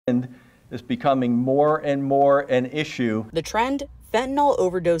And is becoming more and more an issue. The trend, fentanyl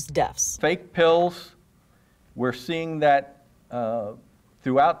overdose deaths. Fake pills, we're seeing that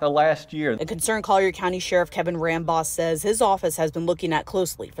throughout the last year. A concerned Collier County Sheriff Kevin Ramboss says his office has been looking at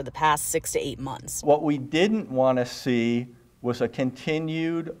closely for the past 6 to 8 months. What we didn't want to see was a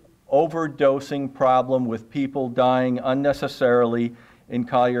continued overdosing problem with people dying unnecessarily in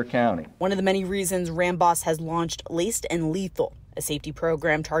Collier County. One of the many reasons Ramboss has launched Laced and Lethal, a safety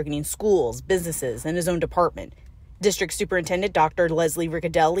program targeting schools, businesses, and his own department. District Superintendent Dr. Leslie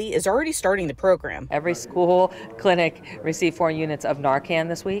Riccadelli is already starting the program. Every school clinic received 4 units of Narcan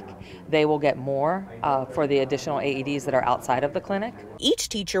this week. They will get more for the additional AEDs that are outside of the clinic. Each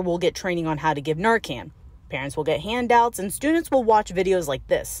teacher will get training on how to give Narcan. Parents will get handouts, and students will watch videos like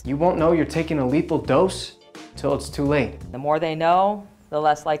this. You won't know you're taking a lethal dose until it's too late. The more they know, the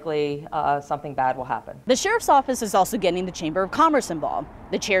less likely something bad will happen. The sheriff's office is also getting the Chamber of Commerce involved.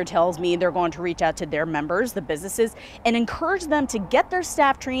 The chair tells me they're going to reach out to their members, the businesses, and encourage them to get their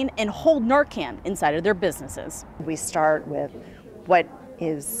staff trained and hold Narcan inside of their businesses. We start with what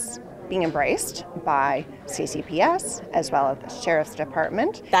is being embraced by CCPS as well as the Sheriff's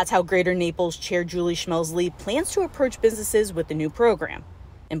Department. That's how Greater Naples Chair Julie Schmelzli plans to approach businesses with the new program.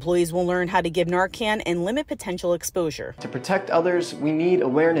 Employees will learn how to give Narcan and limit potential exposure. To protect others, we need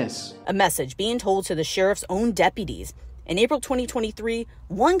awareness. A message being told to the sheriff's own deputies. In April 2023,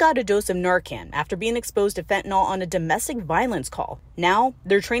 one got a dose of Narcan after being exposed to fentanyl on a domestic violence call. Now,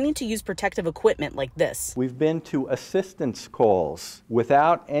 they're training to use protective equipment like this. We've been to assistance calls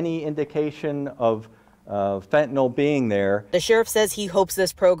without any indication of fentanyl being there. The sheriff says he hopes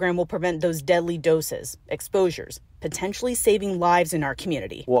this program will prevent those deadly doses, exposures, potentially saving lives in our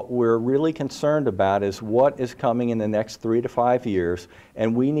community. What we're really concerned about is what is coming in the next 3 to 5 years,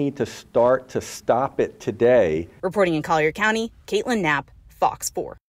 and we need to start to stop it today. Reporting in Collier County, Kaitlin Knapp, Fox 4.